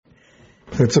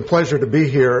It's a pleasure to be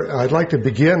here. I'd like to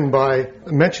begin by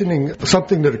mentioning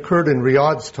something that occurred in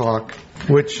Riyadh's talk,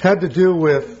 which had to do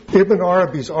with Ibn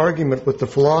Arabi's argument with the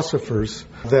philosophers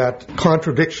that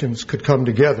contradictions could come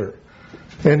together.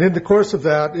 And in the course of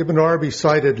that, Ibn Arabi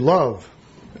cited love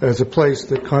as a place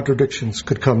that contradictions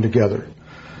could come together.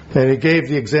 And he gave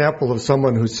the example of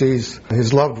someone who sees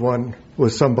his loved one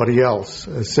with somebody else,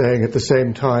 saying at the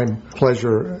same time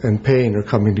pleasure and pain are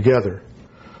coming together.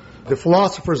 The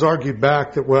philosophers argued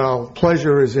back that, well,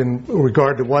 pleasure is in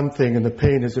regard to one thing and the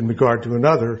pain is in regard to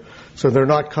another, so they're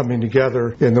not coming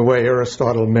together in the way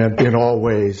Aristotle meant in all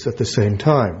ways at the same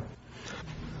time.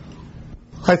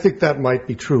 I think that might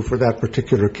be true for that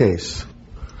particular case.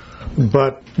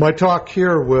 But my talk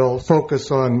here will focus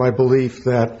on my belief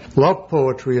that love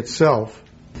poetry itself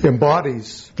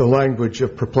embodies the language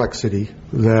of perplexity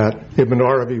that Ibn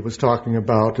Arabi was talking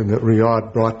about and that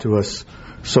Riyadh brought to us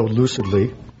so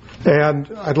lucidly.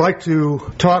 And I'd like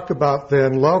to talk about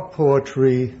then love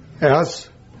poetry as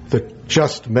the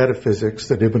just metaphysics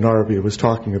that Ibn Arabi was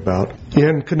talking about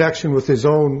in connection with his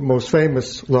own most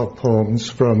famous love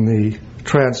poems from the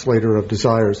translator of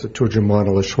Desires, the Turjuman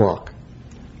al-Ashwaq.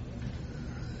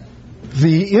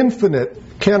 The infinite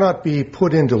cannot be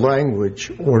put into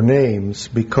language or names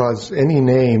because any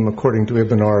name, according to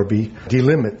Ibn Arabi,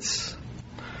 delimits.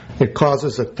 It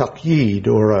causes a taqyid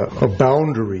or a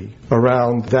boundary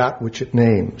around that which it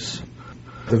names.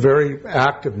 The very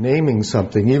act of naming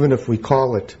something, even if we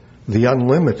call it the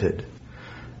unlimited,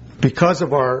 because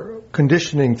of our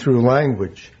conditioning through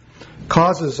language,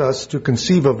 causes us to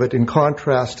conceive of it in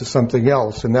contrast to something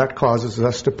else, and that causes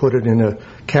us to put it in a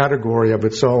category of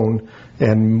its own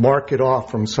and mark it off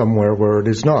from somewhere where it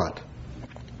is not.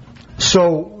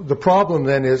 So the problem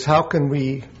then is, how can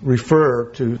we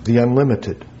refer to the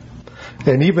unlimited?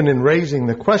 And even in raising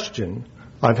the question,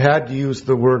 I've had to use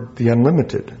the word the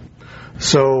unlimited.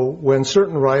 So when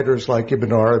certain writers like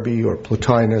Ibn Arabi or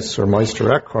Plotinus or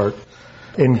Meister Eckhart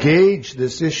engage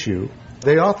this issue,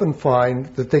 they often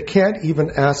find that they can't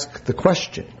even ask the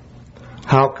question,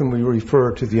 how can we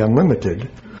refer to the unlimited,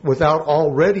 without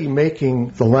already making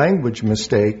the language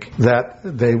mistake that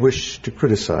they wish to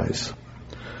criticize.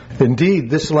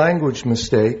 Indeed, this language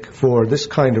mistake for this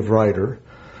kind of writer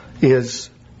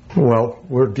is, well,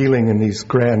 we're dealing in these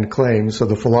grand claims, so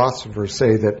the philosophers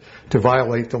say that to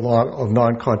violate the law of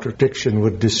non-contradiction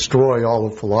would destroy all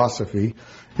of philosophy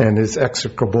and is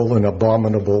execrable and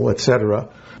abominable, etc.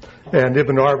 And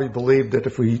Ibn Arabi believed that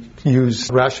if we use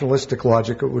rationalistic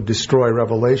logic, it would destroy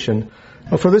revelation.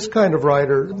 For this kind of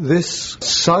writer, this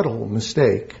subtle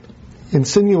mistake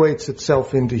insinuates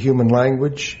itself into human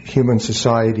language, human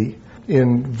society,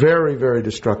 in very, very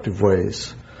destructive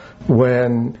ways.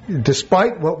 When,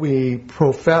 despite what we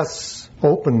profess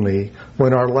openly,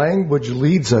 when our language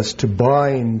leads us to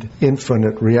bind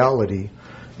infinite reality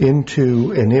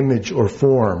into an image or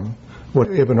form,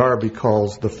 what Ibn Arabi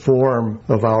calls the form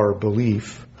of our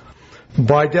belief,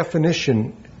 by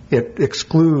definition, it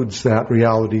excludes that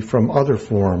reality from other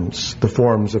forms, the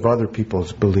forms of other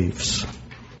people's beliefs.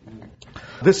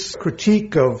 This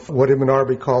critique of what Ibn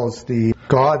Arabi calls the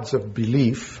gods of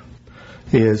belief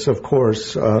is, of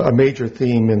course, a major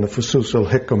theme in the Fusus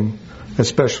al-Hikam,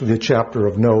 especially the chapter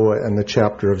of Noah and the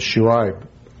chapter of Shu'aib.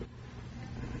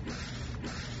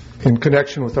 In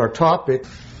connection with our topic,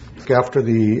 after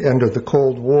the end of the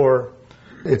Cold War,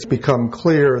 it's become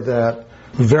clear that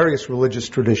various religious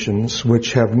traditions,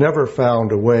 which have never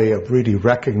found a way of really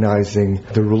recognizing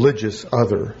the religious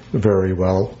other very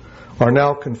well, are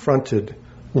now confronted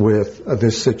with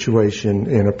this situation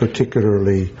in a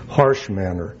particularly harsh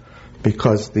manner,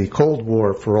 because the Cold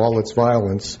War, for all its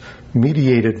violence,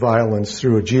 mediated violence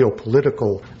through a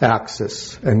geopolitical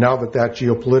axis. And now that that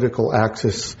geopolitical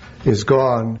axis is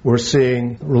gone, we're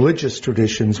seeing religious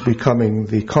traditions becoming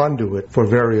the conduit for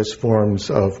various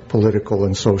forms of political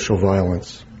and social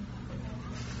violence.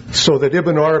 So that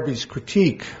Ibn Arabi's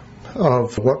critique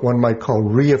of what one might call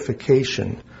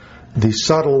reification, the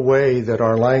subtle way that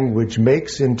our language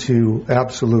makes into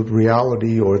absolute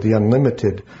reality or the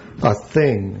unlimited a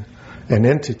thing, an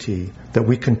entity that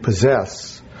we can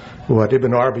possess, what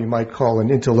Ibn Arabi might call an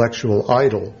intellectual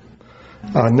idol,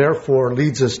 and therefore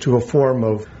leads us to a form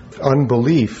of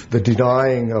unbelief, the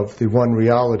denying of the one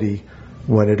reality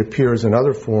when it appears in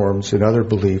other forms, in other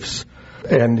beliefs,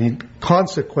 and the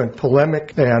consequent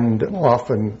polemic and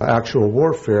often actual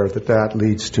warfare that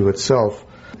leads to itself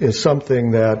is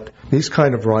something that these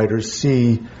kind of writers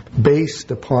see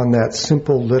based upon that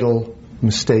simple little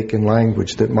mistake in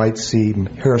language that might seem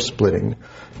hair-splitting,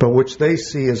 but which they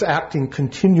see as acting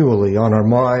continually on our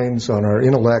minds, on our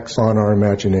intellects, on our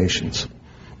imaginations.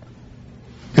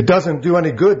 It doesn't do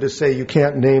any good to say you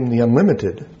can't name the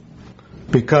unlimited,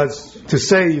 because to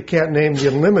say you can't name the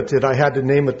unlimited, I had to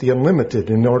name it the unlimited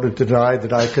in order to deny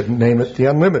that I couldn't name it the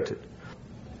unlimited.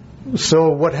 So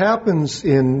what happens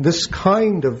in this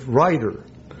kind of writer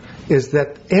is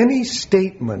that any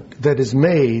statement that is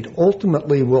made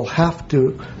ultimately will have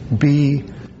to be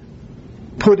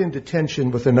put into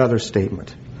tension with another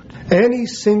statement. Any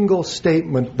single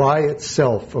statement by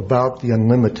itself about the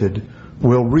unlimited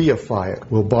will reify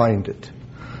it, will bind it.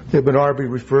 Ibn Arabi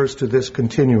refers to this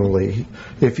continually.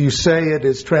 If you say it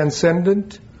is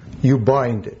transcendent, you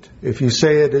bind it. If you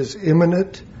say it is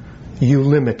immanent, you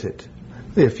limit it.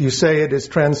 If you say it is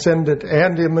transcendent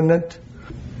and immanent,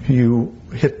 you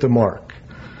hit the mark.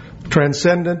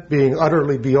 Transcendent being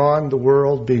utterly beyond the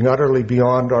world, being utterly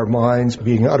beyond our minds,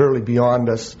 being utterly beyond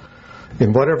us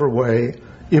in whatever way.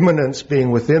 Immanence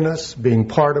being within us, being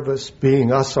part of us,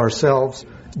 being us ourselves,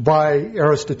 by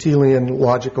Aristotelian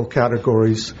logical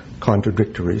categories,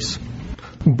 contradictories.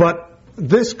 But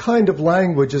this kind of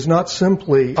language is not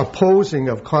simply opposing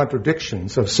of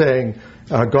contradictions, of saying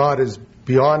God is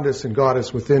beyond us and God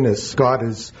is within us, God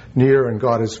is near and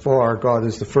God is far, God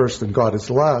is the first and God is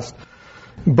the last.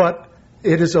 But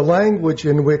it is a language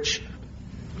in which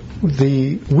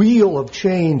the wheel of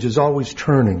change is always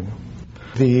turning.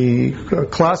 The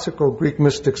classical Greek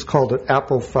mystics called it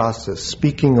apophasis,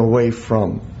 speaking away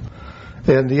from.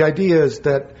 And the idea is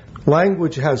that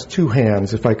language has two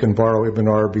hands, if I can borrow Ibn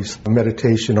Arabi's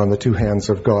meditation on the two hands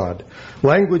of God.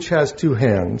 Language has two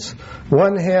hands.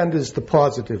 One hand is the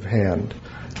positive hand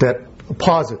that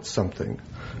posits something.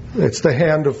 It's the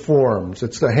hand of forms.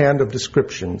 It's the hand of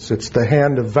descriptions. It's the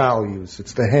hand of values.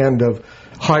 It's the hand of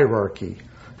hierarchy.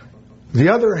 The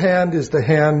other hand is the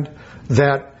hand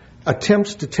that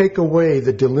attempts to take away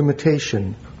the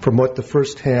delimitation from what the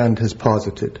first hand has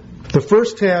posited. The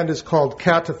first hand is called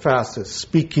kataphasis,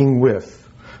 speaking with.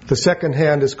 The second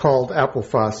hand is called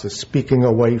apophasis, speaking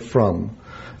away from.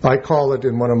 I call it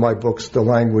in one of my books the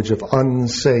language of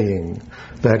unsaying.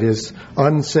 That is,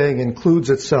 unsaying includes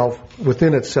itself,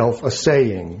 within itself, a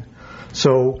saying.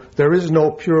 So there is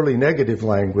no purely negative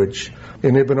language.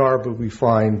 In Ibn Arabi we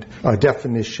find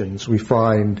definitions, we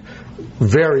find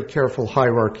very careful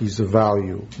hierarchies of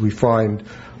value, we find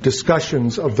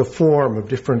discussions of the form of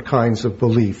different kinds of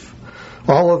belief.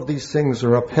 All of these things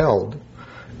are upheld,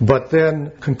 but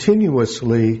then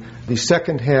continuously the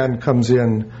second hand comes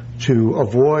in to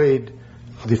avoid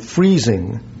the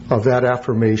freezing of that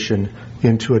affirmation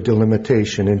into a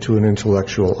delimitation, into an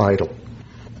intellectual idol.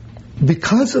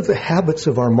 Because of the habits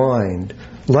of our mind,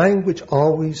 language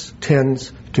always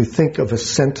tends to think of a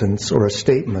sentence or a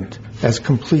statement as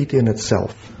complete in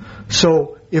itself.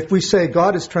 So if we say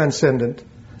God is transcendent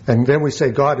and then we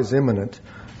say God is immanent,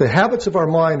 the habits of our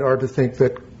mind are to think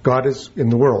that God is in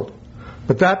the world.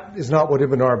 But that is not what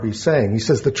Ibn Arabi is saying. He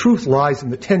says the truth lies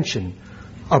in the tension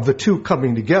of the two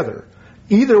coming together.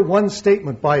 Either one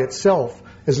statement by itself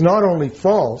is not only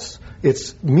false,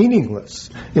 it's meaningless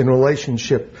in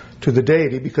relationship to the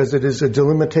deity because it is a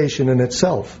delimitation in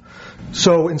itself.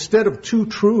 So instead of two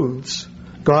truths,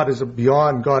 God is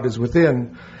beyond, God is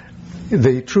within,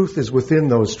 the truth is within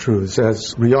those truths.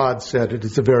 As Riyadh said, it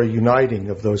is the very uniting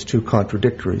of those two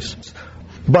contradictories.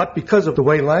 But because of the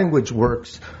way language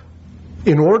works,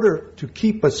 in order to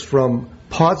keep us from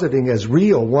positing as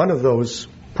real one of those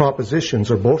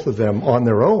propositions or both of them on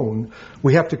their own,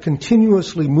 we have to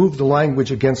continuously move the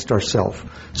language against ourselves.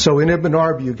 So in Ibn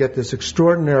Arabi you get this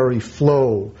extraordinary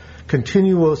flow,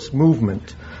 continuous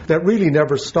movement that really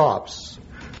never stops.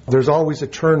 There's always a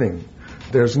turning.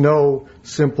 There's no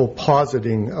simple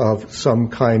positing of some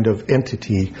kind of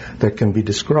entity that can be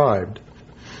described.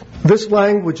 This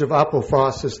language of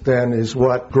apophasis then is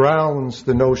what grounds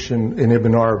the notion in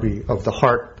Ibn Arabi of the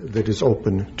heart that is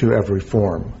open to every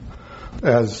form.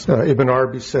 As Ibn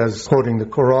Arabi says, quoting the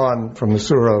Quran from the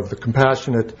Surah of the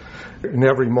Compassionate, in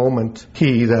every moment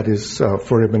he, that is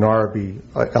for Ibn Arabi,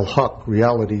 al-Haq,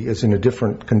 reality, is in a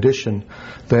different condition,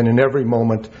 then in every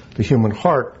moment the human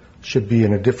heart should be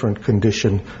in a different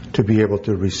condition to be able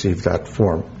to receive that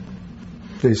form.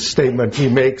 The statement he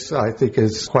makes, I think,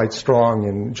 is quite strong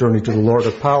in Journey to the Lord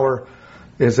of Power,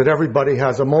 is that everybody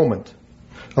has a moment.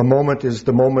 A moment is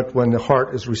the moment when the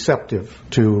heart is receptive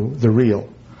to the real.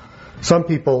 Some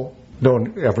people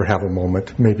don't ever have a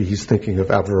moment. Maybe he's thinking of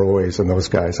Averroes and those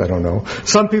guys, I don't know.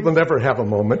 Some people never have a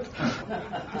moment.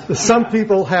 Some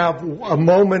people have a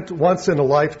moment once in a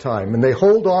lifetime, and they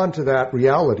hold on to that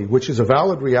reality, which is a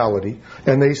valid reality,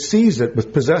 and they seize it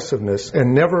with possessiveness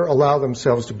and never allow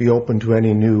themselves to be open to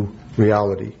any new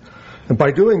reality. And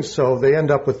by doing so, they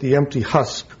end up with the empty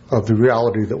husk of the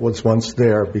reality that was once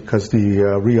there, because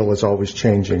the real is always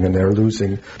changing and they're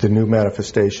losing the new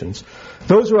manifestations.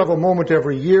 Those who have a moment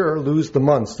every year lose the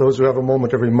months. Those who have a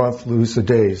moment every month lose the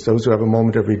days. Those who have a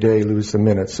moment every day lose the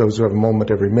minutes. Those who have a moment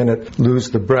every minute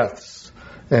lose the breaths.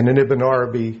 And in Ibn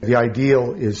Arabi, the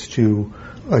ideal is to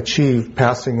achieve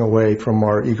passing away from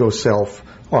our ego self,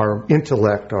 our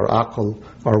intellect, our aql,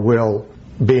 our will,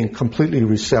 being completely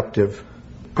receptive,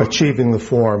 achieving the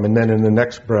form, and then in the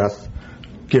next breath,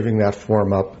 giving that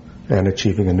form up and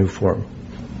achieving a new form.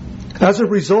 As a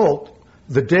result,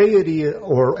 the deity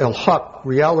or al-haq,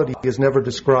 reality, is never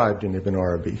described in Ibn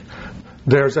Arabi.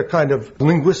 There's a kind of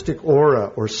linguistic aura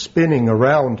or spinning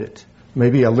around it,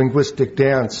 maybe a linguistic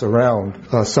dance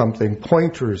around something,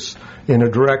 pointers in a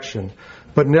direction,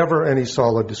 but never any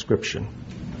solid description.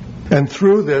 And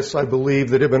through this, I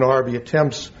believe that Ibn Arabi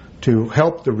attempts to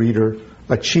help the reader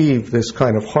achieve this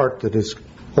kind of heart that is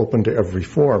open to every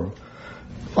form.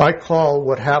 I call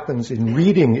what happens in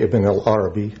reading Ibn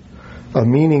al-Arabi a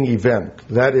meaning event.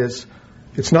 That is,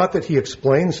 it's not that he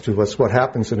explains to us what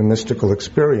happens in a mystical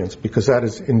experience, because that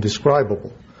is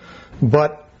indescribable.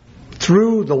 But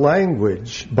through the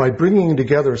language, by bringing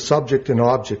together subject and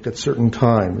object at certain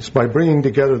times, by bringing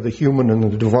together the human and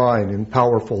the divine in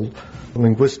powerful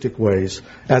linguistic ways,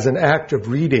 as an act of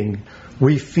reading,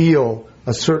 we feel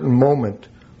a certain moment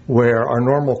where our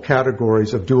normal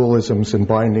categories of dualisms and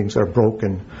bindings are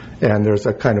broken, and there's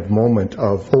a kind of moment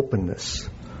of openness.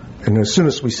 And as soon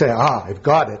as we say, I've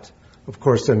got it, of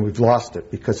course then we've lost it,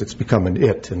 because it's become an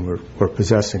it and we're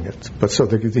possessing it. But so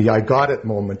the I got it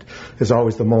moment is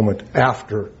always the moment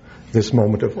after this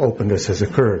moment of openness has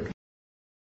occurred.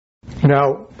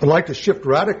 Now, I'd like to shift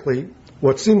radically,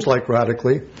 what seems like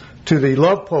radically, to the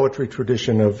love poetry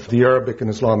tradition of the Arabic and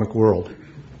Islamic world,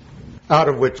 out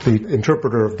of which the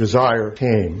interpreter of desire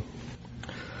came.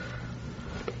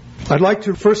 I'd like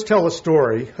to first tell a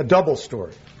story, a double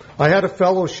story. I had a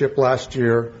fellowship last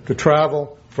year to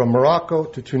travel from Morocco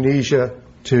to Tunisia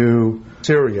to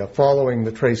Syria, following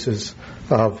the traces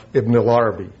of Ibn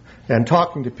al-Arabi, and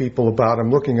talking to people about him,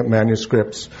 looking at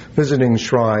manuscripts, visiting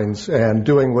shrines, and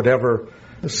doing whatever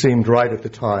seemed right at the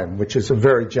time, which is a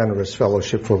very generous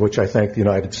fellowship for which I thank the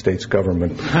United States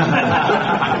government.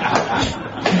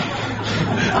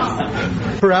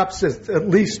 Perhaps at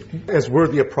least as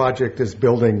worthy a project as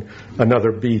building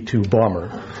another B-2 bomber.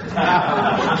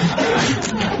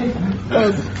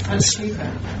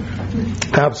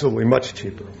 Absolutely, much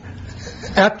cheaper.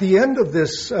 At the end of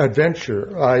this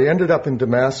adventure, I ended up in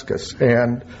Damascus,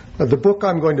 and the book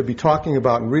I'm going to be talking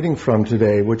about and reading from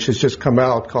today, which has just come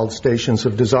out, called Stations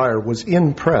of Desire, was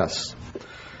in press.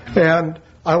 And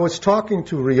I was talking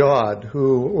to Riyadh,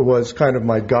 who was kind of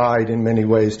my guide in many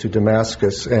ways to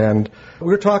Damascus, and we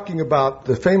were talking about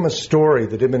the famous story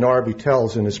that Ibn Arabi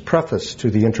tells in his preface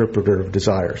to the Interpreter of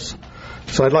Desires.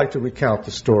 So I'd like to recount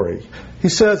the story. He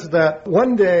says that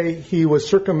one day he was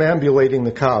circumambulating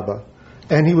the Kaaba,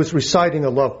 and he was reciting a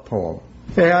love poem.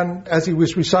 And as he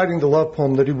was reciting the love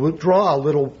poem, that he would draw a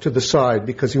little to the side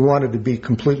because he wanted to be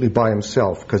completely by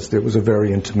himself, because it was a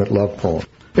very intimate love poem.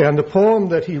 And the poem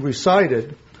that he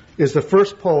recited is the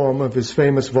first poem of his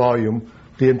famous volume,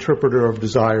 The Interpreter of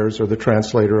Desires, or The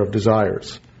Translator of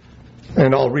Desires.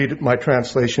 And I'll read my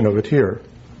translation of it here.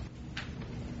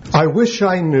 I wish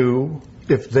I knew,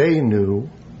 if they knew,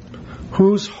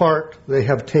 whose heart they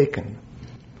have taken,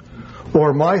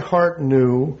 or my heart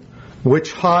knew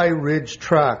which high ridge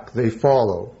track they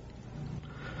follow.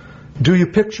 Do you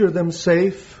picture them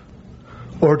safe,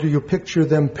 or do you picture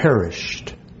them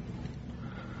perished?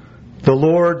 The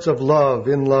lords of love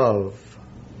in love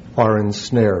are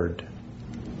ensnared,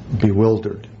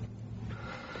 bewildered.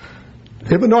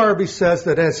 Ibn Arabi says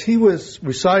that as he was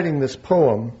reciting this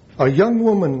poem, a young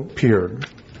woman appeared.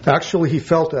 Actually, he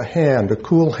felt a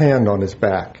cool hand on his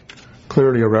back.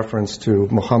 Clearly a reference to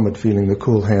Muhammad feeling the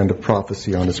cool hand of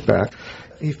prophecy on his back.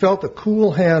 He felt a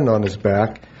cool hand on his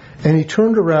back, and he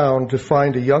turned around to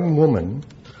find a young woman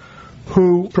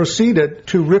who proceeded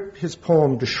to rip his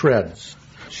poem to shreds.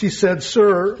 She said,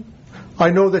 "Sir,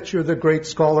 I know that you're the great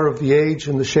scholar of the age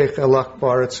and the Sheikh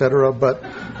al-Akbar, etc., but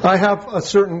I have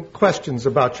certain questions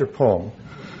about your poem."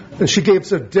 And she gave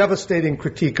a devastating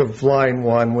critique of line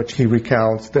 1, which he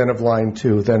recounts, then of line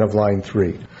 2, then of line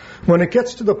 3. When it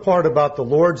gets to the part about the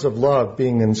lords of love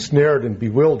being ensnared and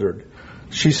bewildered,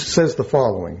 she says the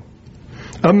following: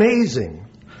 "Amazing!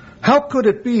 How could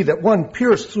it be that one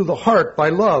pierced through the heart by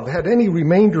love had any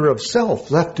remainder of self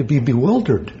left to be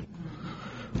bewildered?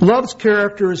 Love's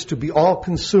character is to be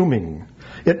all-consuming.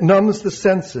 It numbs the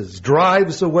senses,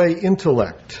 drives away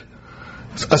intellect,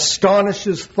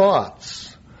 astonishes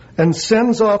thoughts, and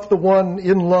sends off the one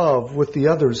in love with the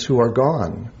others who are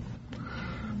gone.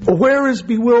 Where is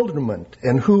bewilderment,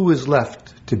 and who is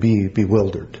left to be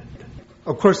bewildered?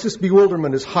 Of course, this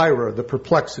bewilderment is Hira, the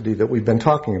perplexity that we've been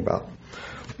talking about.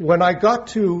 When I got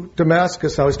to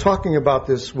Damascus, I was talking about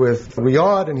this with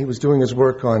Riyadh, and he was doing his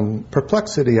work on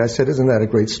perplexity. I said, isn't that a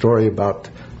great story about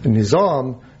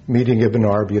Nizam meeting Ibn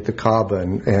Arabi at the Kaaba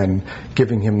and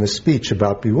giving him this speech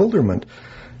about bewilderment?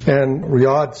 And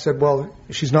Riyadh said, well,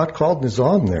 she's not called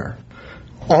Nizam there.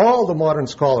 All the modern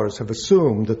scholars have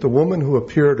assumed that the woman who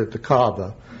appeared at the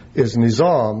Kaaba is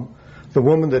Nizam, the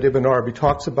woman that Ibn Arabi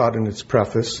talks about in its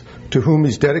preface, to whom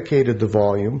he's dedicated the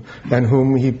volume, and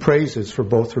whom he praises for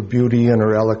both her beauty and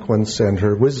her eloquence and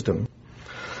her wisdom.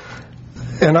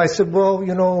 And I said, well,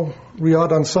 you know,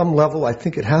 Riyadh, on some level, I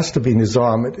think it has to be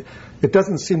Nizam. It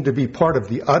doesn't seem to be part of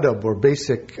the adab or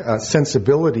basic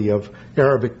sensibility of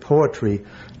Arabic poetry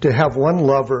to have one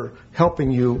lover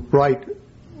helping you write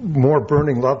more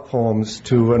burning love poems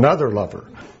to another lover.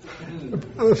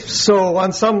 So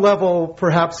on some level,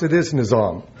 perhaps it is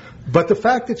Nizam. But the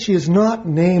fact that she is not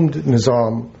named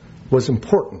Nizam was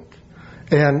important.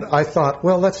 And I thought,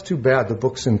 well, that's too bad. The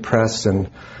book's in press. And,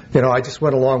 you know, I just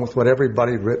went along with what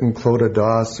everybody had written, Claude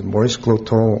Das and Maurice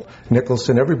Cloton,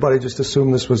 Nicholson. Everybody just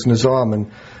assumed this was Nizam.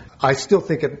 And I still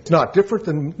think it's not different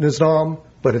than Nizam,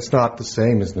 but it's not the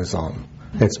same as Nizam.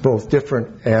 It's both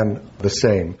different and the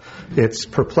same. It's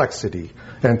perplexity.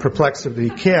 And perplexity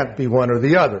can't be one or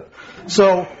the other.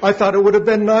 So I thought it would have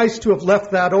been nice to have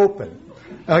left that open.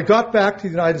 I got back to the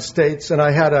United States and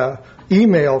I had an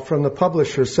email from the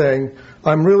publisher saying,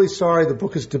 I'm really sorry the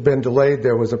book has been delayed.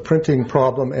 There was a printing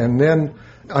problem. And then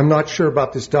I'm not sure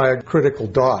about this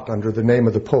diacritical dot under the name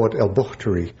of the poet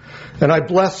El-Bukhtari. And I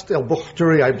blessed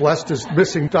El-Bukhtari. I blessed his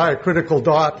missing diacritical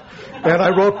dot. And I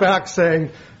wrote back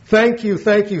saying, thank you.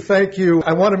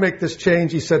 I want to make this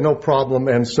change. He said, no problem.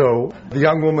 And so the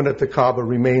young woman at the Kaaba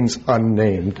remains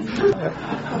unnamed.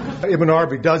 Ibn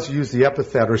Arabi does use the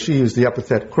epithet, or she used the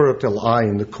epithet, Qurrat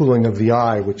al-Ayn, the cooling of the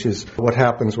eye, which is what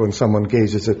happens when someone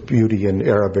gazes at beauty in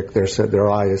Arabic. Their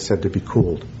eye is said to be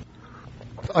cooled.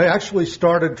 I actually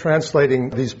started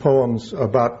translating these poems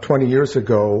about 20 years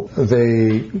ago.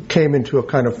 They came into a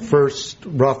kind of first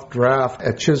rough draft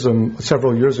at Chisholm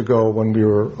several years ago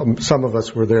when some of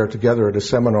us were there together at a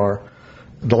seminar.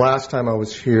 The last time I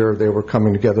was here, they were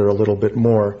coming together a little bit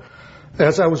more.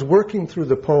 As I was working through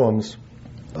the poems,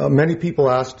 many people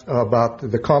asked about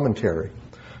the commentary.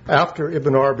 After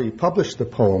Ibn Arabi published the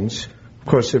poems, of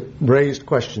course it raised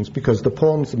questions because the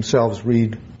poems themselves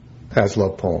read as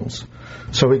love poems.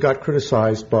 So he got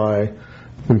criticized by,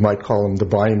 we might call them the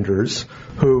binders,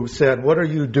 who said, what are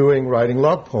you doing writing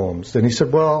love poems? And he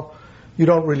said, well, you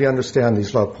don't really understand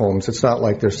these love poems. It's not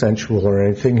like they're sensual or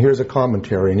anything. Here's a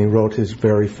commentary. And he wrote his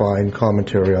very fine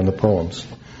commentary on the poems.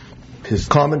 His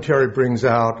commentary brings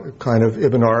out kind of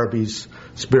Ibn Arabi's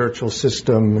spiritual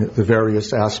system, the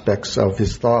various aspects of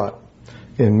his thought,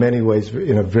 in many ways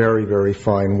in a very, very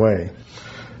fine way.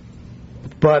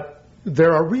 But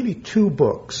there are really two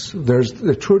books. There's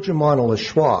the Turjuman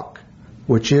al-Ashwaq,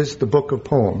 which is the book of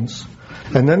poems.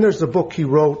 And then there's the book he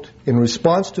wrote in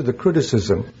response to the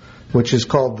criticism, which is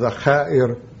called the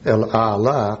Khair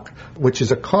al-A'laq, which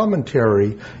is a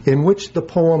commentary in which the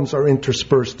poems are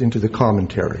interspersed into the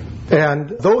commentary. And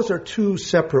those are two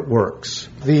separate works.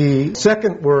 The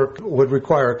second work would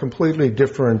require a completely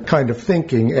different kind of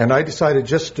thinking, and I decided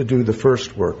just to do the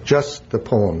first work, just the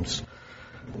poems.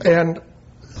 And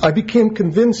I became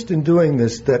convinced in doing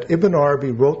this that Ibn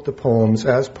Arabi wrote the poems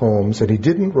as poems, and he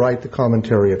didn't write the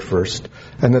commentary at first,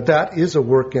 and that is a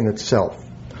work in itself.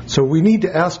 So we need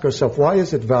to ask ourselves, why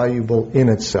is it valuable in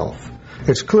itself?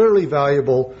 It's clearly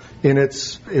valuable in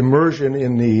its immersion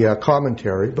in the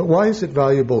commentary, but why is it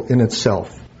valuable in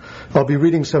itself? I'll be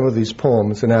reading some of these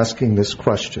poems and asking this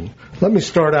question. Let me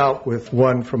start out with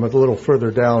one from a little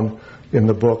further down in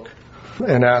the book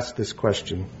and ask this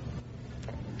question.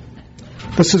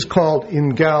 This is called In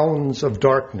Gowns of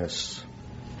Darkness.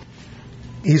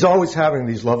 He's always having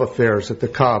these love affairs at the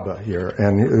Kaaba here,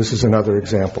 and this is another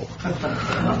example.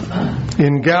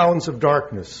 In Gowns of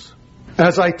Darkness.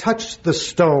 As I touched the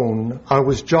stone, I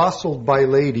was jostled by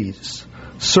ladies,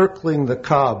 circling the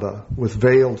Kaaba with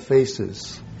veiled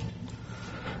faces.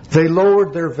 They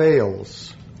lowered their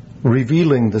veils,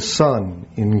 revealing the sun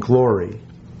in glory.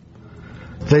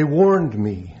 They warned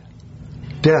me,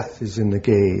 death is in the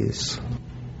gaze.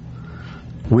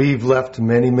 We've left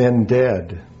many men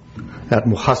dead at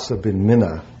Muhassab in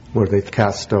Mina, where they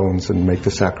cast stones and make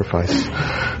the sacrifice.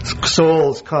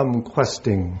 Souls come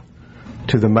questing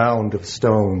to the mound of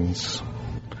stones.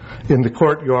 In the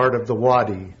courtyard of the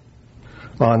Wadi,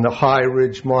 on the high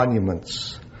ridge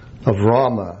monuments of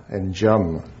Rama and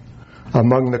Jam,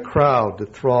 among the crowd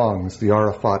that throngs the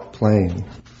Arafat plain.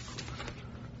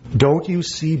 Don't you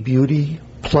see beauty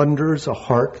plunders a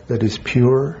heart that is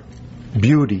pure?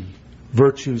 Beauty,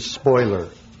 virtue's spoiler,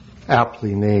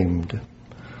 aptly named.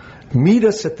 Meet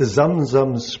us at the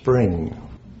Zamzam spring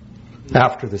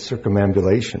after the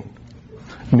circumambulation,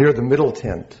 near the middle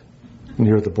tent,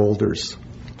 near the boulders.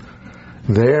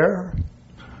 There,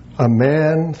 a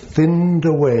man thinned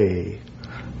away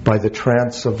by the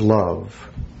trance of love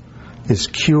is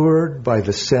cured by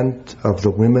the scent of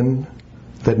the women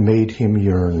that made him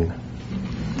yearn.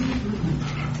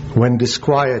 When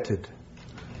disquieted,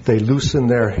 they loosen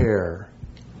their hair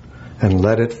and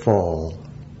let it fall,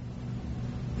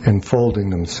 enfolding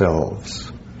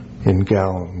themselves in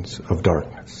gowns of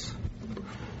darkness.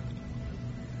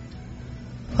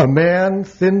 A man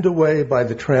thinned away by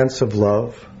the trance of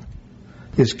love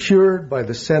is cured by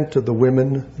the scent of the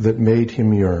women that made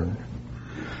him yearn.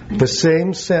 The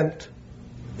same scent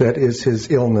that is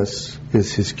his illness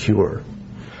is his cure.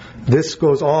 This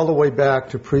goes all the way back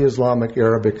to pre-Islamic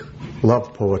Arabic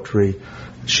love poetry.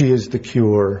 She is the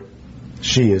cure,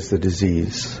 she is the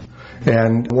disease.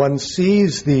 And one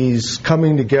sees these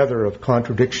coming together of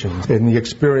contradictions in the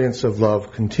experience of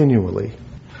love continually.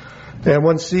 And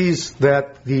one sees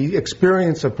that the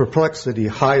experience of perplexity,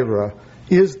 Hayra,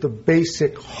 is the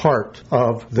basic heart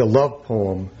of the love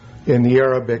poem in the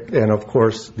Arabic and, of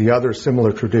course, the other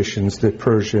similar traditions, the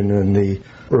Persian and the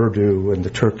Urdu and the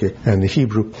Turkic and the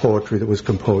Hebrew poetry that was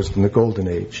composed in the Golden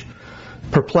Age.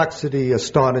 Perplexity,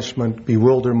 astonishment,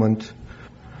 bewilderment,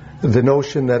 the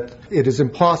notion that it is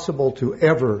impossible to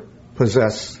ever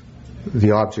possess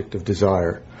the object of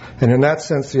desire. And in that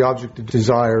sense, the object of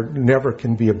desire never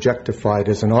can be objectified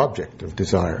as an object of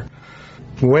desire.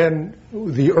 When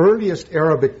the earliest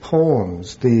Arabic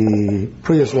poems, the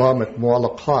pre-Islamic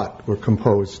mu'allaqat, were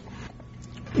composed,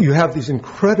 you have these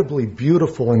incredibly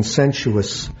beautiful and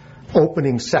sensuous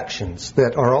opening sections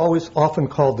that are often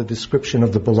called the description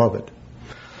of the beloved.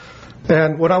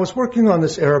 And when I was working on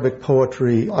this Arabic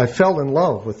poetry, I fell in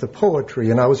love with the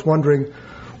poetry, and I was wondering,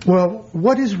 well,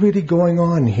 what is really going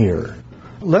on here?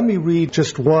 Let me read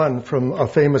just one from a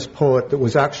famous poet that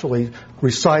was actually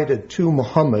recited to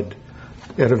Muhammad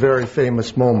at a very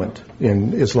famous moment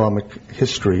in Islamic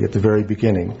history at the very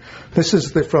beginning. This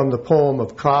is from the poem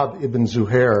of Ka'b ibn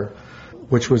Zuhair,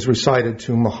 which was recited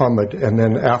to Muhammad, and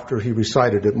then after he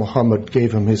recited it, Muhammad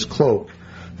gave him his cloak.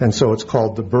 And so it's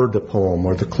called the Burda poem,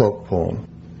 or the cloak poem.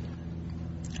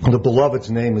 The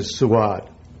beloved's name is Suad.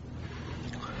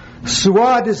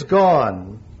 Suad is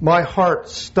gone, my heart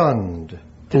stunned,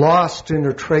 lost in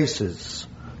her traces,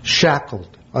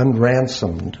 shackled,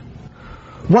 unransomed.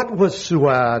 What was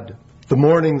Suad, the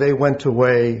morning they went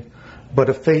away, but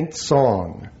a faint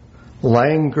song,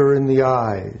 languor in the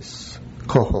eyes,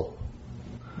 kohol,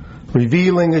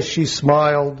 revealing as she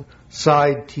smiled,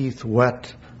 side teeth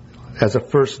wet, as a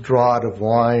first draught of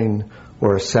wine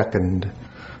or a second,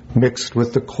 mixed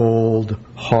with the cold,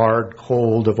 hard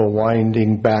cold of a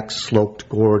winding back-sloped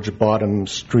gorge bottom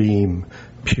stream,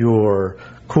 pure,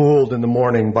 cooled in the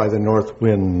morning by the north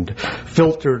wind,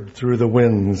 filtered through the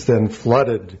winds, then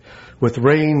flooded with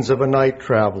rains of a night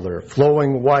traveler,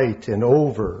 flowing white and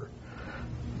over.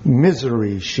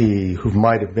 Misery she, who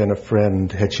might have been a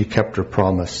friend had she kept her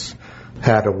promise,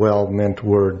 had a well-meant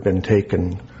word been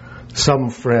taken. Some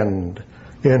friend,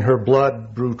 in her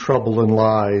blood brew trouble and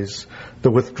lies,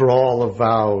 the withdrawal of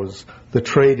vows, the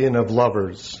trade-in of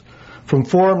lovers. From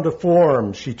form to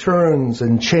form she turns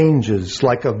and changes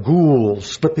like a ghoul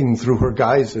slipping through her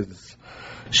guises.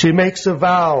 She makes a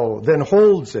vow, then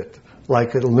holds it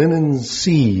like a linen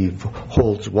sieve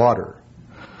holds water.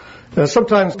 Now,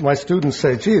 sometimes my students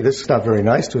say, gee, this is not very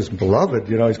nice to his beloved.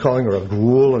 You know, he's calling her a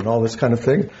ghoul and all this kind of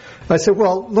thing. I say,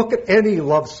 well, look at any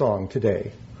love song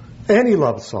today. Any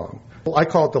love song. I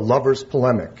call it the lover's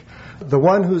polemic. The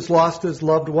one who's lost his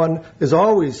loved one is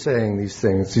always saying these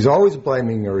things. He's always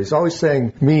blaming her. He's always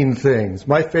saying mean things.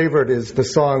 My favorite is the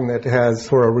song that has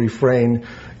for a refrain,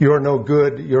 you're no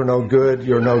good, you're no good,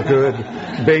 you're no good,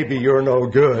 baby, you're no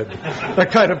good.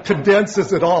 That kind of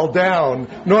condenses it all down.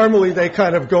 Normally they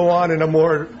kind of go on in a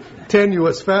more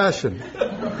tenuous fashion.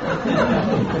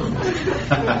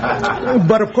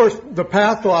 But of course, the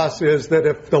pathos is that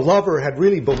if the lover had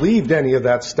really believed any of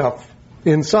that stuff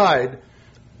inside,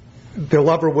 the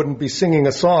lover wouldn't be singing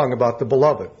a song about the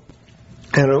beloved.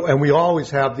 And we always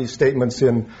have these statements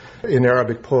in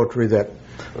Arabic poetry that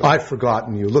I've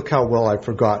forgotten you. Look how well I've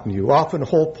forgotten you. Often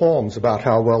whole poems about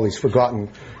how well he's forgotten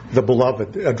the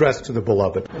beloved, addressed to the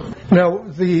beloved. Now,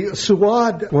 the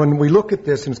Su'ad, when we look at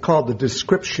this, and it's called the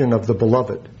description of the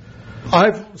beloved.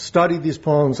 I've studied these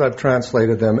poems, I've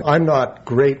translated them. I'm not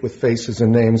great with faces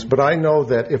and names, but I know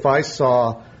that if I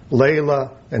saw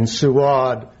Layla and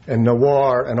Su'ad and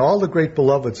Nawar and all the great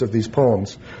beloveds of these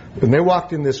poems, when they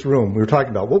walked in this room, we were talking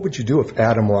about what would you do if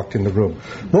Adam walked in the room?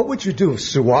 What would you do if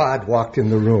Su'ad walked in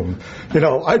the room?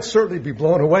 I'd certainly be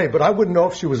blown away, but I wouldn't know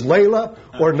if she was Layla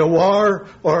or Nawar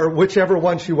or whichever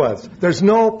one she was. There's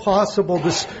no possible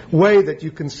way that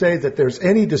you can say that there's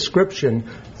any description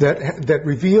that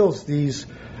reveals these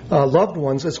loved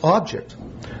ones as object.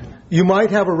 You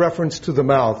might have a reference to the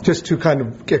mouth, just to kind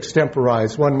of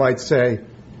extemporize. One might say,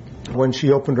 when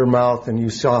she opened her mouth and you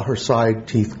saw her side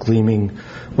teeth gleaming,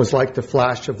 was like the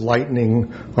flash of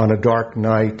lightning on a dark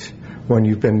night when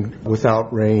you've been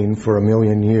without rain for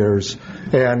 1,000,000 years.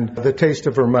 And the taste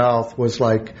of her mouth was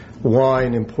like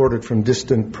wine imported from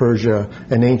distant Persia,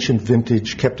 an ancient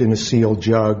vintage kept in a sealed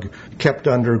jug, kept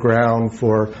underground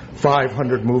for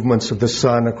 500 movements of the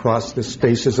sun across the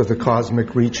spaces of the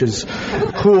cosmic reaches,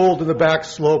 cooled in the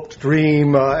back-sloped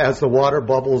stream as the water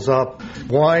bubbles up.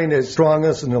 Wine as strong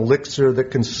as an elixir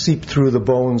that can seep through the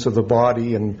bones of the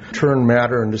body and turn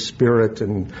matter into spirit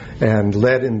and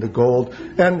lead into gold.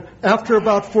 And after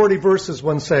about 40 verses,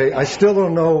 one say, I still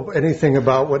don't know anything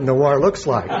about what Nawar looks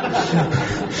like.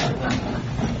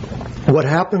 What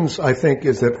happens, I think,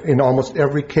 is that in almost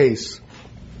every case,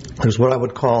 there's what I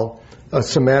would call a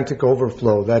semantic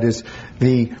overflow. That is,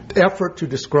 the effort to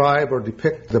describe or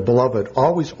depict the beloved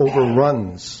always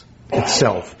overruns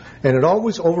itself. And it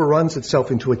always overruns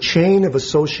itself into a chain of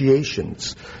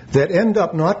associations that end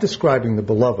up not describing the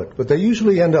beloved, but they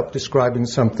usually end up describing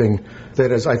something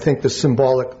that is, I think, the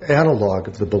symbolic analog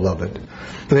of the beloved.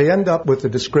 They end up with a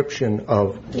description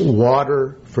of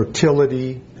water,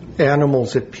 fertility,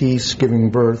 animals at peace giving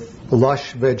birth,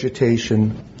 lush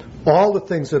vegetation, all the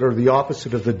things that are the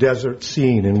opposite of the desert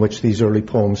scene in which these early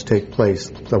poems take place,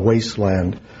 the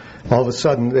wasteland. All of a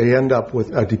sudden, they end up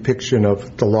with a depiction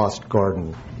of the lost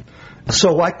garden.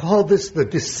 So I call this the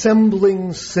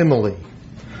dissembling simile.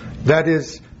 That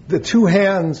is, the two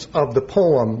hands of the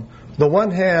poem, the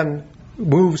one hand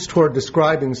moves toward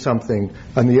describing something,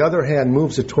 and the other hand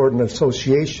moves it toward an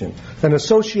association. An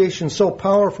association so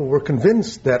powerful, we're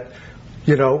convinced that,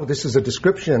 this is a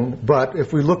description, but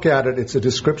if we look at it, it's a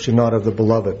description not of the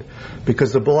beloved,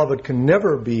 because the beloved can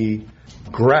never be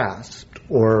grasped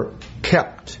or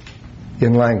kept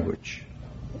in language,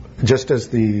 just as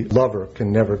the lover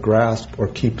can never grasp or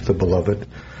keep the beloved,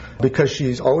 because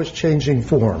she's always changing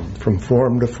form, from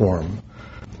form to form,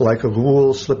 like a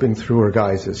ghoul slipping through her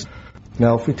guises.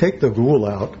 Now, if we take the ghoul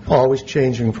out, always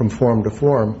changing from form to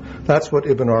form, that's what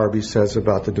Ibn Arabi says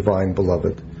about the divine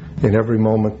beloved. In every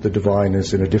moment, the divine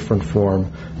is in a different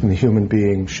form, and the human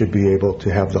being should be able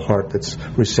to have the heart that's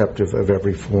receptive of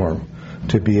every form,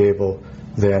 to be able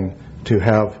then to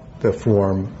have the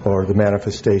form or the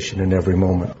manifestation in every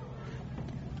moment.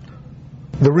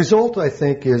 The result, I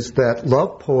think, is that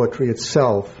love poetry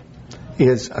itself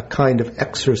is a kind of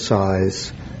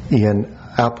exercise in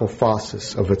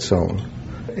apophasis of its own.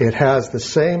 It has the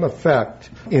same effect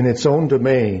in its own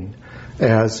domain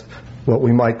as what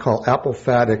we might call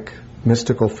apophatic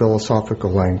mystical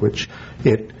philosophical language.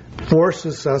 It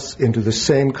forces us into the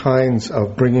same kinds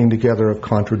of bringing together of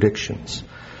contradictions.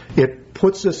 It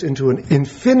puts us into an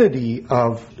infinity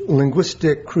of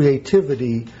linguistic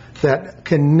creativity that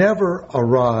can never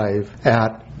arrive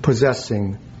at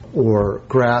possessing or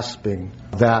grasping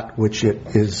that which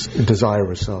it is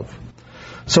desirous of.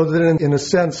 So that in a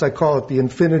sense, I call it the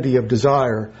infinity of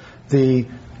desire. The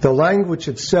language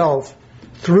itself,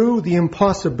 through the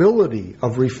impossibility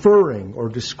of referring or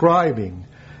describing,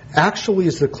 actually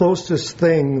is the closest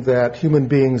thing that human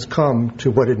beings come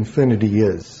to what infinity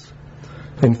is.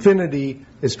 Infinity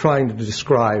is trying to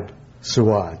describe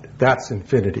Su'ad. That's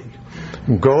infinity. You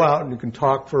can go out and you can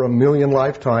talk for 1,000,000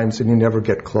 lifetimes and you never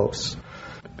get close.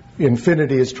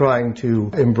 Infinity is trying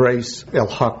to embrace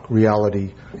el-haq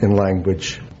reality in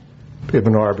language.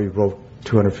 Ibn Arabi wrote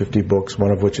 250 books,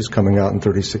 one of which is coming out in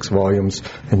 36 volumes,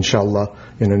 inshallah,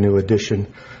 in a new edition.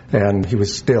 And he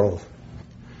was still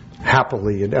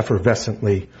happily and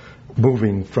effervescently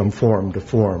moving from form to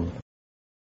form.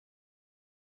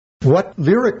 What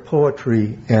lyric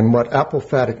poetry and what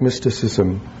apophatic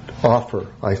mysticism offer,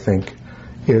 I think,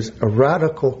 is a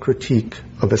radical critique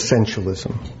of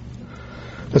essentialism.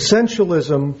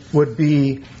 Essentialism would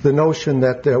be the notion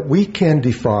that we can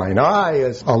define, I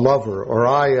as a lover or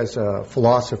I as a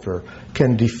philosopher,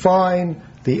 can define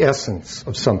the essence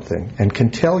of something and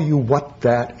can tell you what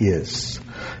that is.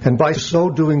 And by so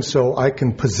doing so, I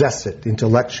can possess it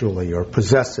intellectually or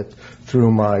possess it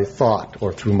through my thought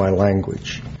or through my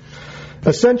language.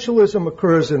 Essentialism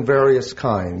occurs in various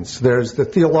kinds. There's the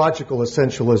theological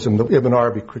essentialism that Ibn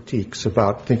Arabi critiques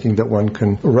about thinking that one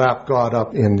can wrap God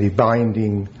up in the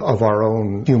binding of our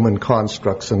own human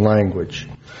constructs and language.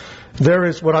 There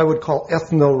is what I would call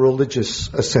ethno-religious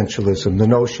essentialism, the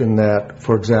notion that,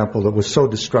 for example, it was so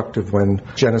destructive when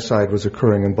genocide was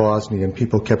occurring in Bosnia and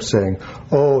people kept saying,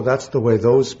 oh, that's the way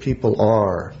those people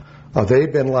are.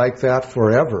 They've been like that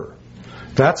forever.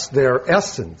 That's their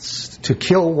essence, to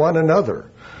kill one another.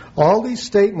 All these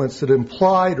statements that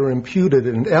implied or imputed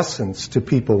an essence to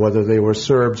people, whether they were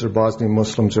Serbs or Bosnian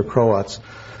Muslims or Croats,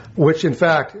 which in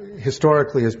fact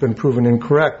historically has been proven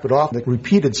incorrect, but often the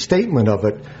repeated statement of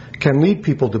it can lead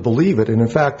people to believe it. And in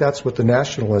fact, that's what the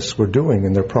nationalists were doing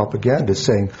in their propaganda,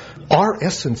 saying, our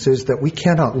essence is that we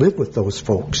cannot live with those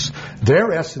folks.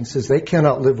 Their essence is they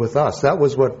cannot live with us. That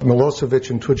was what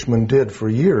Milosevic and Tudjman did for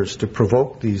years to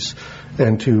provoke these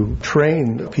and to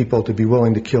train people to be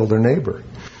willing to kill their neighbor.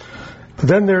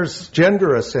 Then there's gender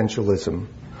essentialism.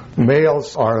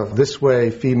 Males are this way,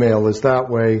 female is that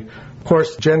way. Of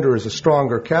course, gender is a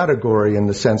stronger category in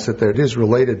the sense that it is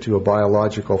related to a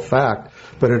biological fact,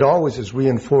 but it always is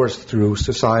reinforced through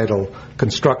societal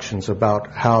constructions about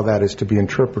how that is to be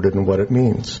interpreted and what it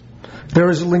means.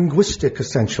 There is linguistic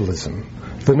essentialism,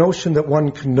 the notion that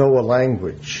one can know a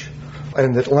language,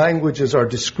 and that languages are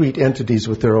discrete entities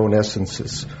with their own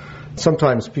essences.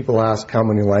 Sometimes people ask, how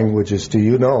many languages do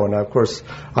you know? And of course,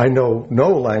 I know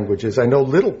no languages. I know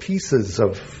little pieces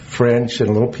of French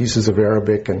and little pieces of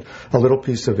Arabic and a little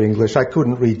piece of English. I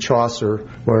couldn't read Chaucer,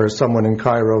 whereas someone in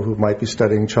Cairo who might be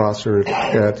studying Chaucer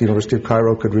at the University of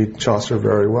Cairo could read Chaucer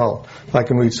very well. I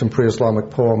can read some pre-Islamic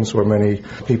poems where many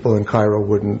people in Cairo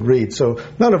wouldn't read. So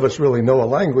none of us really know a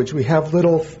language. We have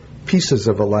little pieces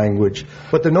of a language.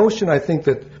 But the notion, I think,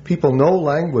 that people know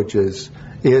languages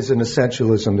is an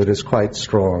essentialism that is quite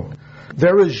strong.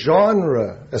 There is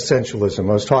genre essentialism.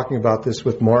 I was talking about this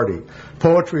with Marty.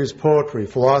 Poetry is poetry.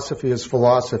 Philosophy is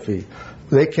philosophy.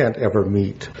 They can't ever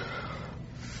meet.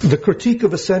 The critique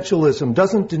of essentialism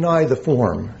doesn't deny the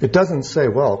form. It doesn't say,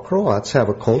 well, Croats have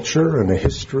a culture and a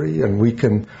history and we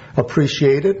can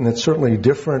appreciate it, and it's certainly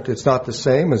different. It's not the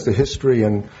same as the history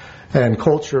and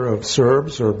culture of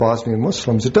Serbs or Bosnian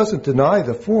Muslims. It doesn't deny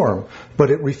the form, but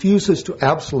it refuses to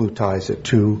absolutize it,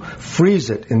 to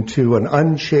freeze it into an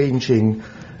unchanging,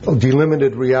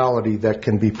 delimited reality that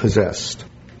can be possessed.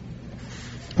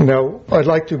 Now, I'd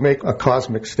like to make a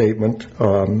cosmic statement.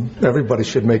 Everybody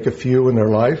should make a few in their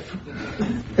life.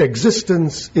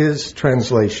 Existence is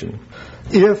translation.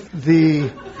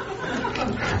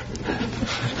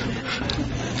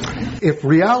 If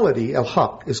reality,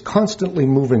 al-haq, is constantly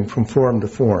moving from form to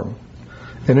form,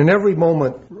 and in every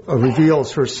moment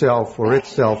reveals herself or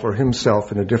itself or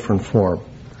himself in a different form,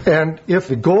 and if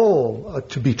the goal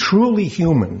to be truly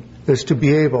human is to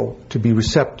be able to be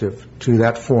receptive to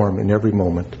that form in every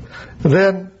moment,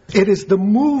 then it is the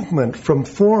movement from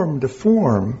form to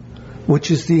form which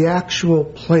is the actual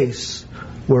place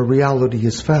where reality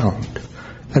is found.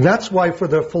 And that's why for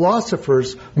the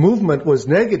philosophers, movement was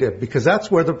negative, because that's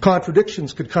where the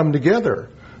contradictions could come together.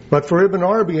 But for Ibn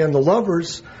Arabi and the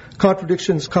lovers,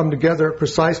 contradictions come together at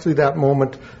precisely that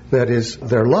moment that is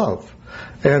their love.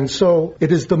 And so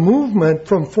it is the movement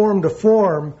from form to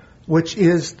form which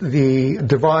is the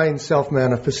divine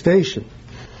self-manifestation.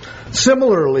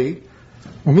 Similarly,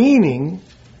 meaning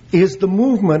is the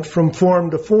movement from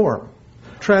form to form.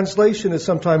 Translation is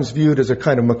sometimes viewed as a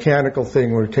kind of mechanical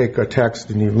thing where you take a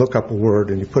text and you look up a word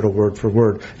and you put a word for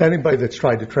word. Anybody that's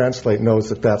tried to translate knows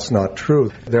that that's not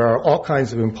true. There are all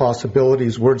kinds of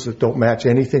impossibilities, words that don't match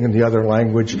anything in the other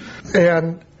language.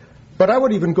 But I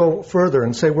would even go further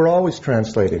and say we're always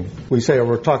translating. We say,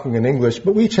 we're talking in English,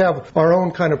 but we each have our own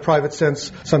kind of private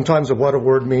sense sometimes of what a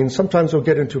word means. Sometimes we'll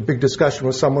get into a big discussion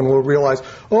with someone and we'll realize,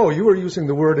 oh, you were using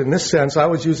the word in this sense, I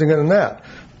was using it in that.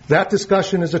 That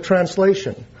discussion is a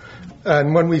translation.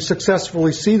 And when we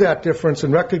successfully see that difference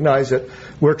and recognize it,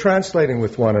 we're translating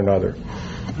with one another.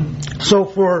 So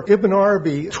for Ibn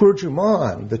Arabi,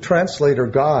 Turjuman, the translator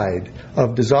guide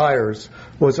of desires,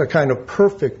 was a kind of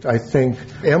perfect, I think,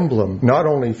 emblem, not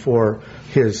only for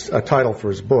his title for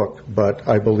his book, but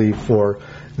I believe for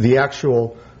the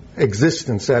actual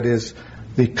existence, that is,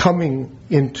 the coming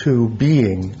into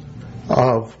being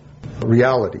of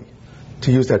reality.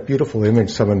 To use that beautiful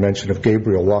image someone mentioned of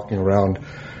Gabriel walking around,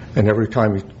 and every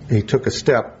time he took a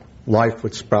step, life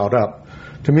would sprout up.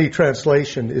 To me,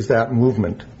 translation is that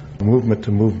movement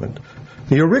to movement.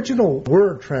 The original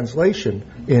word translation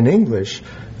in English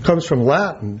comes from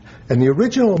Latin, and the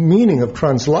original meaning of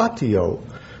translatio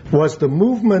was the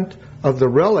movement of the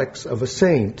relics of a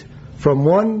saint from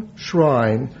one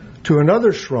shrine to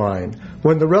another shrine.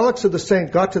 When the relics of the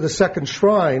saint got to the second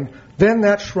shrine, then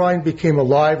that shrine became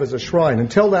alive as a shrine.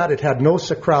 Until that, it had no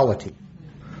sacrality.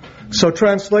 So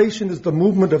translation is the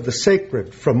movement of the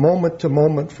sacred from moment to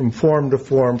moment, from form to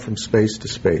form, from space to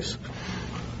space.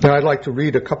 Now I'd like to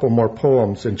read a couple more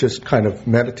poems and just kind of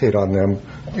meditate on them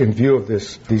in view of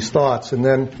these thoughts, and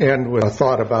then end with a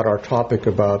thought about our topic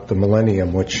about the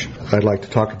millennium, which I'd like to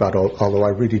talk about, although I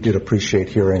really did appreciate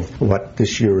hearing what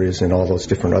this year is in all those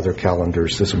different other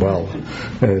calendars as well.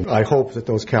 And I hope that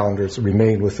those calendars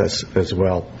remain with us as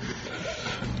well.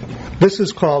 This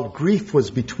is called Grief Was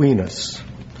Between Us.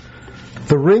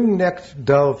 The ring-necked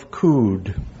dove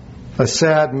cooed, a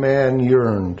sad man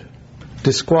yearned,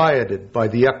 disquieted by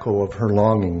the echo of her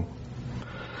longing.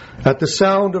 At the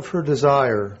sound of her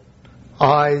desire,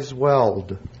 eyes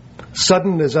welled,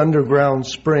 sudden as underground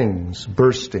springs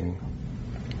bursting.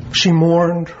 She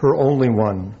mourned her only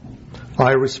one.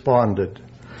 I responded,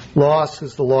 loss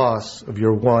is the loss of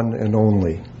your one and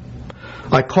only.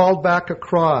 I called back a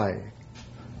cry,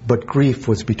 but grief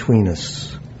was between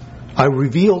us. I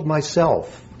revealed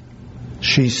myself.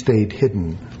 She stayed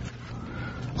hidden.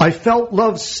 I felt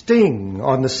love's sting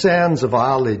on the sands of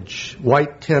Alij,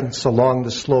 white tents along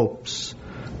the slopes,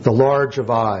 the large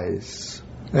of eyes,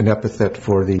 an epithet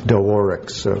for the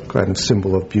Dorics, a kind of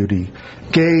symbol of beauty.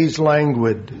 Gaze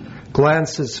languid,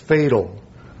 glances fatal,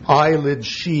 eyelid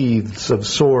sheaths of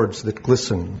swords that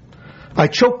glisten. I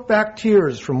choked back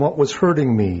tears from what was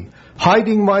hurting me,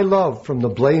 hiding my love from the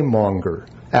blame-monger,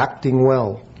 acting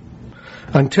well.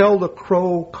 Until the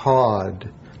crow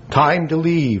cawed, time to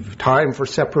leave, time for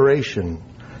separation,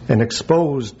 and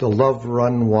exposed the love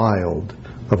run wild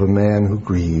of a man who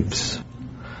grieves.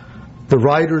 The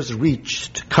riders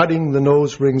reached, cutting the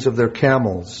nose rings of their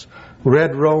camels,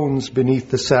 red roans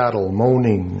beneath the saddle,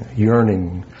 moaning,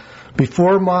 yearning.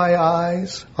 Before my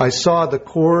eyes, I saw the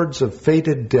cords of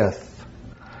fated death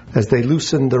as they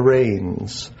loosened the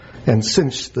reins and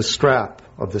cinched the strap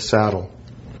of the saddle.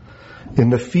 In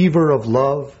the fever of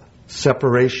love,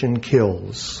 separation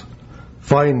kills.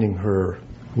 Finding her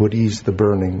would ease the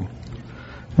burning.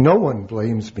 No one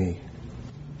blames me,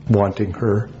 wanting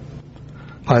her.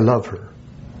 I love her.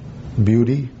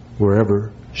 Beauty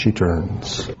wherever she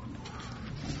turns.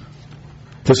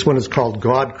 This one is called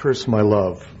God Curse My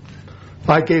Love.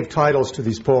 I gave titles to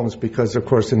these poems because, of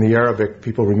course, in the Arabic,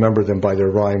 people remember them by their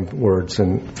rhymed words,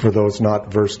 and for those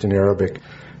not versed in Arabic,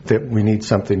 that we need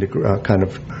something to kind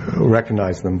of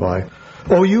recognize them by.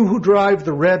 Oh, you who drive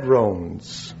the red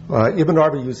roans. Ibn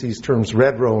Arabi used these terms,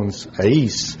 red roans,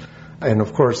 ais, and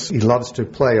of course he loves to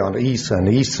play on Isa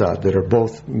and Isa that are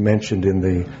both mentioned in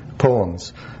the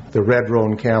poems. The red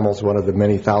roan camel is one of the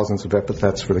many thousands of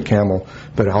epithets for the camel,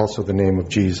 but also the name of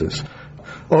Jesus.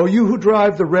 Oh, you who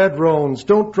drive the red roans,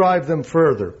 don't drive them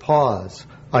further. Pause.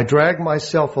 I drag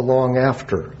myself along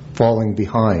after, falling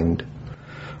behind.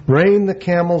 Rein the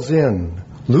camels in,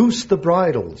 loose the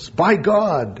bridles, by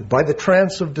God, by the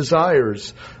trance of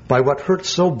desires, by what hurts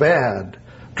so bad,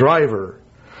 driver.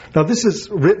 Now this is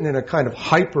written in a kind of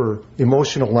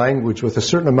hyper-emotional language with a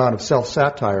certain amount of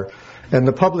self-satire, and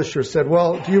the publisher said,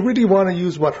 well, do you really want to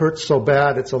use what hurts so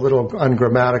bad? It's a little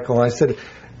ungrammatical. And I said,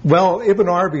 well, Ibn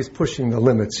Arabi is pushing the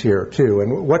limits here, too.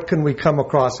 And what can we come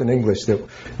across in English that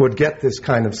would get this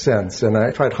kind of sense? And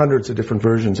I tried hundreds of different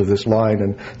versions of this line,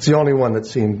 and it's the only one that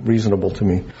seemed reasonable to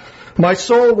me. My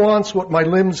soul wants what my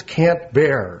limbs can't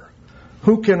bear.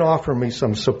 Who can offer me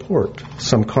some support,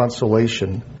 some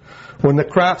consolation? When the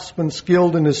craftsman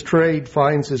skilled in his trade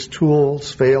finds his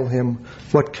tools fail him,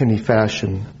 what can he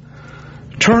fashion?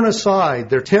 Turn aside,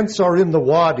 their tents are in the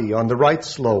wadi on the right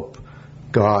slope.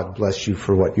 God bless you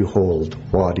for what you hold,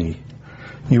 Wadi.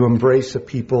 You embrace a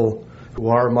people who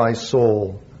are my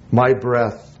soul, my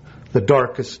breath, the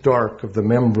darkest dark of the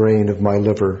membrane of my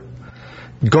liver.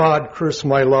 God curse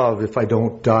my love if I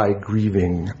don't die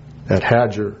grieving at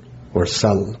Hajar or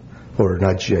Sal or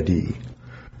Najyadi.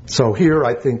 So here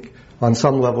I think on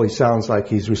some level he sounds like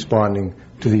he's responding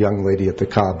to the young lady at the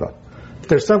Kaaba. If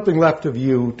there's something left of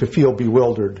you to feel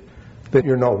bewildered, then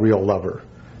you're no real lover.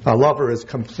 A lover is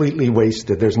completely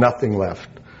wasted. There's nothing left.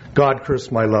 God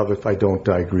curse my love if I don't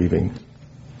die grieving.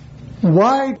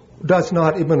 Why does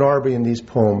not Ibn Arabi in these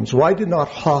poems, why did not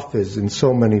Hafiz in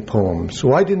so many poems,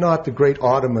 why did not the great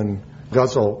Ottoman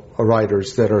ghazal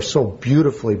writers that are so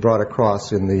beautifully brought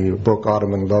across in the book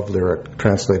Ottoman Love Lyric,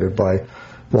 translated by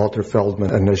Walter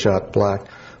Feldman and Najat Black,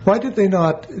 Why did they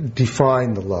not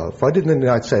define the love? Why didn't they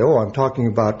not say, oh, I'm talking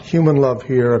about human love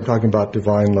here, I'm talking about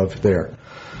divine love there?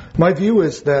 My view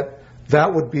is that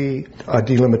that would be a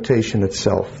delimitation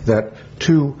itself, that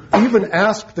to even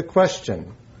ask the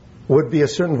question would be a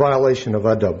certain violation of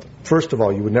adab. First of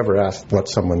all, you would never ask what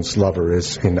someone's lover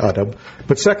is in adab.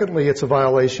 But secondly, it's a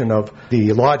violation of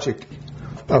the logic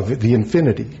of the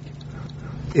infinity.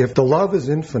 If the love is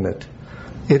infinite,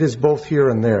 it is both here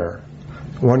and there.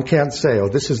 One can't say, oh,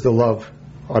 this is the love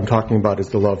I'm talking about is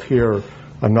the love here.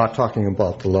 I'm not talking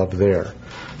about the love there.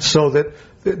 So that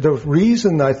the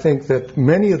reason I think that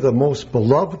many of the most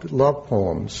beloved love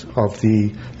poems of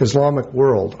the Islamic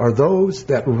world are those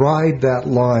that ride that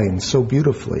line so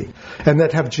beautifully and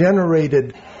that have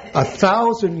generated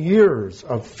 1,000 years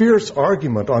of fierce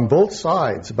argument on both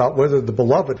sides about whether the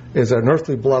beloved is an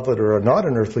earthly beloved or not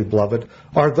an earthly beloved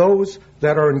are those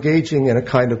that are engaging in a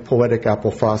kind of poetic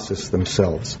apophasis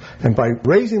themselves. And by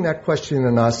raising that question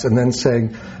in us and then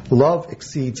saying, love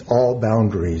exceeds all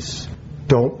boundaries,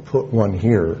 don't put one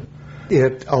here,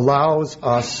 it allows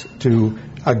us to,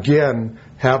 again,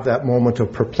 have that moment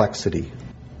of perplexity.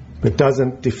 It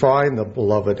doesn't define the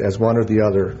beloved as one or the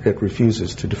other. It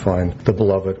refuses to define the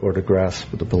beloved or to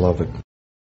grasp the beloved.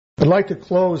 I'd like to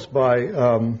close by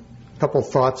a couple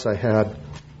thoughts I had.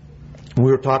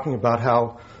 We were talking about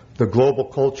how the global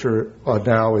culture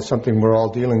now is something we're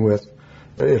all dealing with.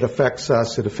 It affects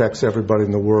us. It affects everybody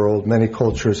in the world. Many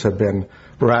cultures have been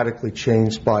radically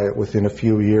changed by it within a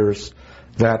few years.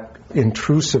 That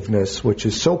intrusiveness, which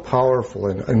is so powerful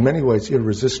and in many ways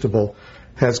irresistible,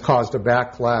 has caused a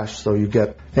backlash. So you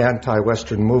get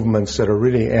anti-Western movements that are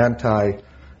really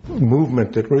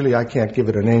anti-movement that really I can't give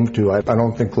it a name to. I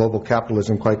don't think global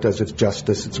capitalism quite does its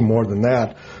justice. It's more than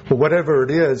that. But whatever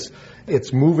it is,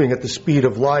 it's moving at the speed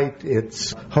of light.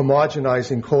 It's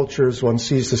homogenizing cultures. One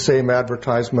sees the same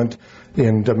advertisement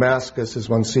in Damascus as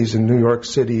one sees in New York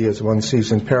City, as one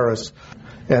sees in Paris.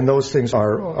 And those things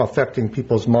are affecting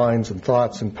people's minds and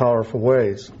thoughts in powerful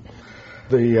ways.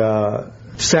 The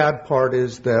sad part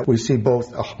is that we see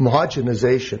both a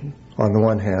homogenization on the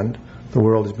one hand. The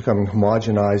world is becoming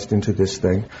homogenized into this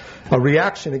thing. A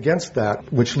reaction against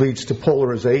that, which leads to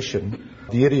polarization.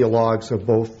 The ideologues of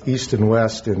both East and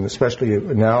West, and especially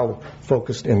now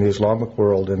focused in the Islamic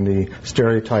world, and the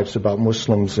stereotypes about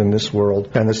Muslims in this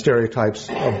world, and the stereotypes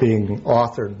of being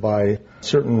authored by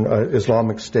certain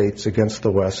Islamic states against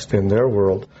the West in their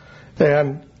world.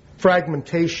 And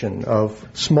fragmentation of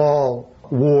small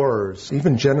wars,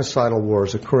 even genocidal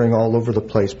wars occurring all over the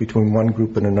place between one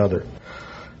group and another.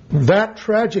 That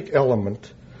tragic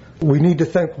element, we need to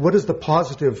think, what is the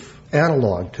positive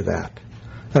analog to that?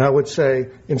 And I would say,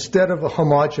 instead of a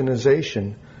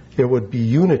homogenization, it would be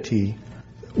unity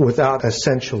without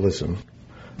essentialism.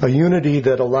 A unity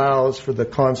that allows for the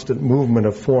constant movement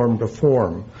of form to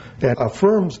form and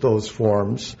affirms those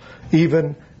forms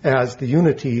even as the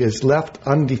unity is left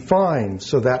undefined,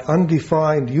 so that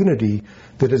undefined unity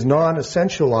that is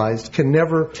non-essentialized can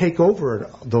never take over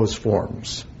those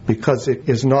forms, because it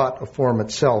is not a form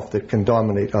itself that can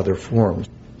dominate other forms.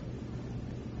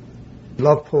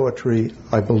 Love poetry,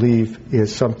 I believe,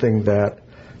 is something that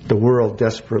the world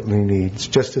desperately needs,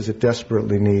 just as it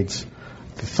desperately needs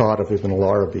the thought of Ibn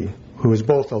al-Arabi, who is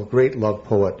both a great love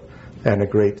poet and a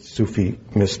great Sufi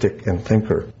mystic and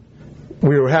thinker.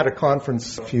 We had a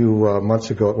conference a few months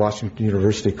ago at Washington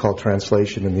University called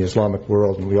Translation in the Islamic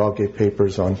World, and we all gave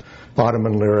papers on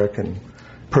Ottoman lyric and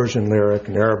Persian lyric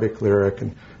and Arabic lyric.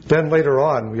 And then later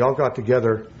on, we all got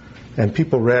together and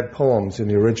people read poems in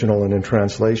the original and in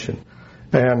translation.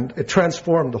 And it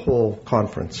transformed the whole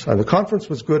conference. The conference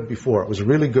was good before. It was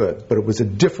really good, but it was a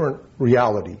different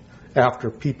reality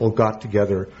after people got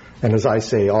together and, as I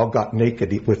say, all got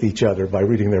naked with each other by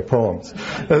reading their poems.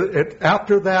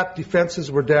 After that,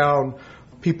 defenses were down.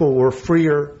 People were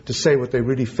freer to say what they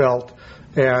really felt.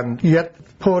 And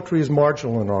yet, poetry is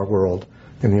marginal in our world,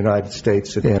 in the United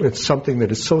States. And it's something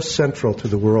that is so central to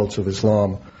the worlds of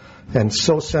Islam and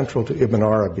so central to Ibn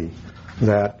Arabi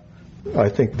that I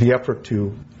think the effort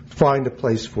to find a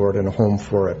place for it and a home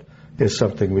for it is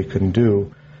something we can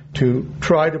do to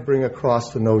try to bring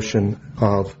across the notion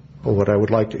of what I would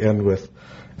like to end with,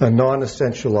 a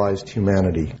non-essentialized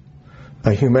humanity.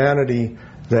 A humanity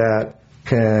that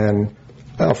can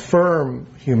affirm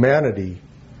humanity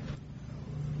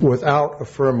without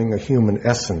affirming a human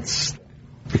essence.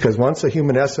 Because once a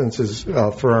human essence is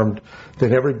affirmed,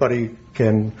 then everybody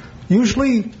can,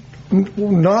 usually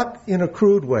not in a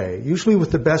crude way, usually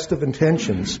with the best of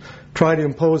intentions, try to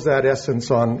impose that essence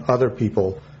on other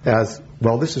people as,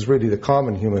 well, this is really the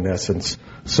common human essence,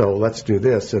 so let's do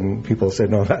this. And people say,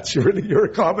 no, that's really your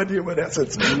common human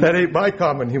essence. That ain't my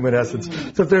common human essence.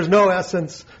 So if there's no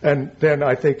essence, and then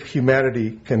I think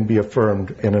humanity can be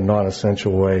affirmed in a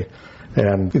non-essential way.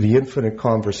 And the infinite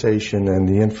conversation and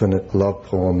the infinite love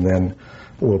poem then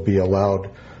will be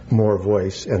allowed more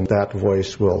voice, and that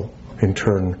voice will in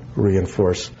turn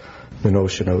reinforce the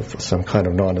notion of some kind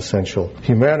of non-essential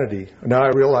humanity. Now I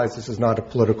realize this is not a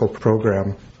political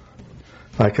program.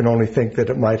 I can only think that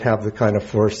it might have the kind of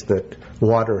force that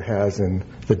water has in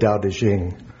the Tao Te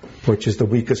Ching, which is the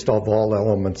weakest of all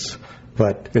elements,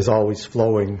 but is always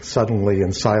flowing suddenly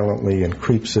and silently and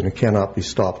creeps and cannot be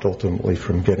stopped ultimately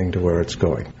from getting to where it's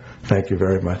going. Thank you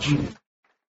very much.